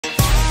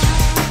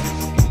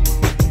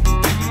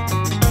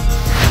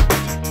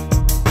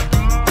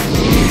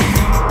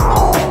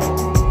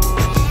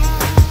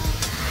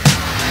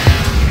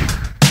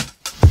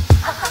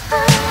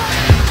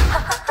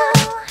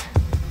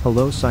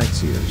Hello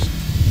Sightseers.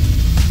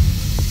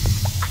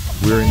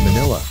 We're in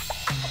Manila.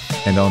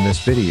 And on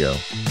this video,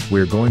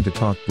 we're going to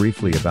talk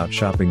briefly about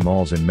shopping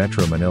malls in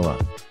Metro Manila.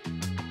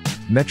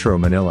 Metro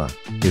Manila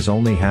is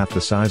only half the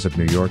size of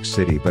New York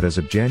City, but as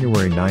of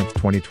January 9,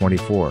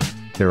 2024,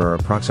 there are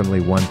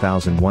approximately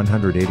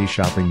 1,180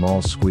 shopping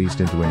malls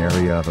squeezed into an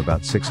area of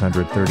about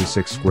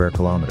 636 square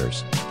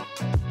kilometers.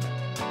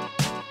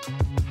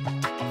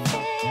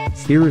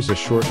 Here is a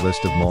short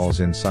list of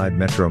malls inside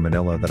Metro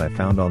Manila that I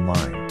found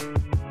online.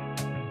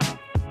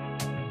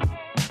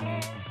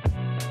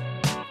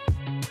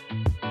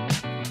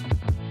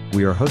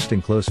 We are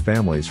hosting close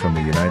families from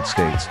the United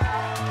States.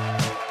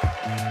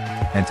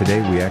 And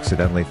today we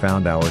accidentally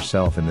found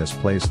ourselves in this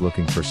place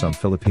looking for some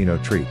Filipino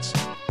treats.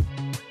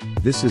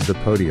 This is the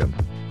Podium,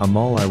 a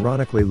mall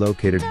ironically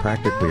located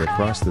practically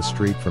across the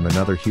street from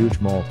another huge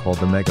mall called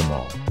the Mega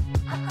Mall.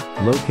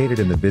 Located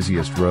in the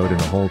busiest road in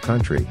the whole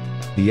country,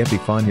 the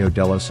Epifanio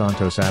de los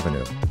Santos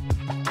Avenue.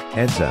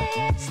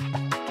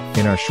 EDSA.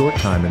 In our short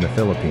time in the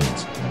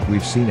Philippines,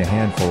 we've seen a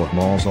handful of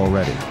malls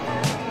already.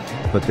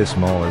 But this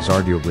mall is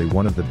arguably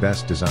one of the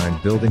best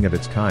designed building of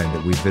its kind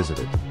that we've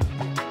visited.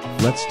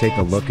 Let's take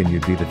a look and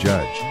you'd be the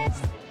judge.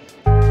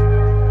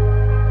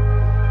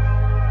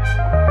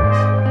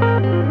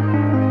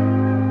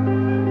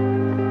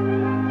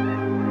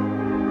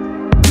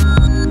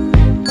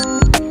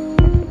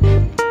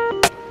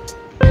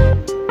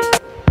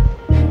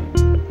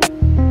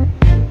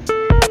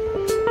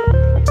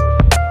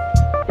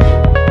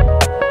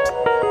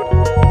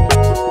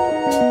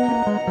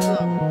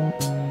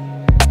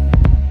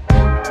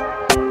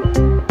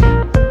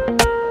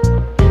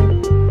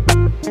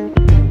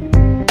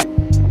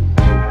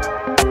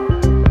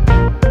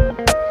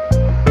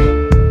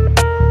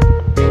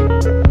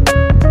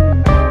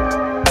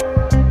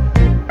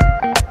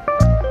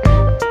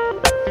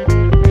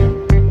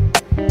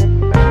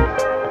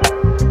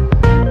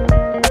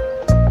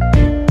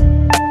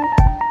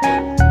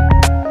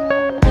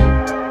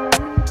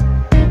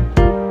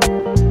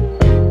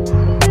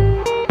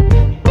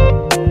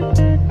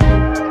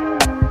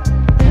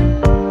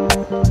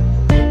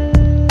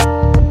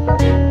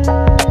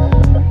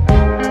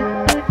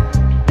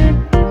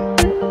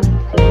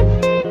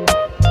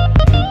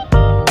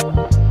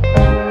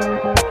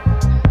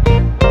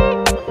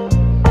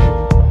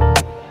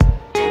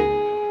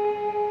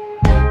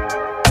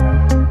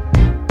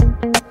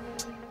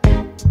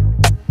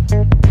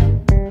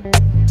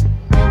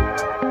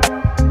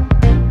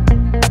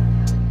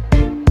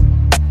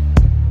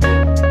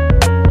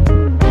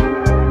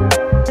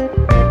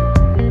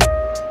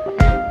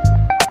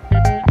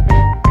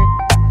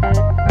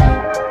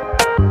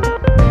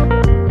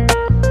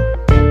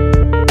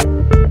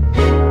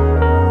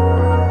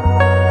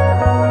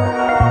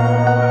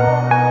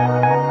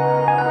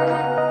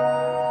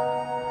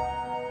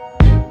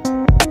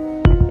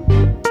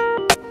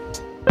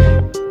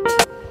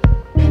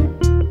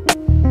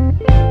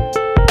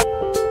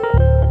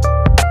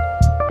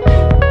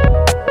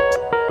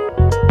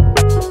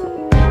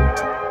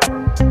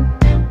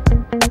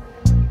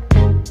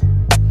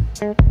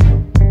 You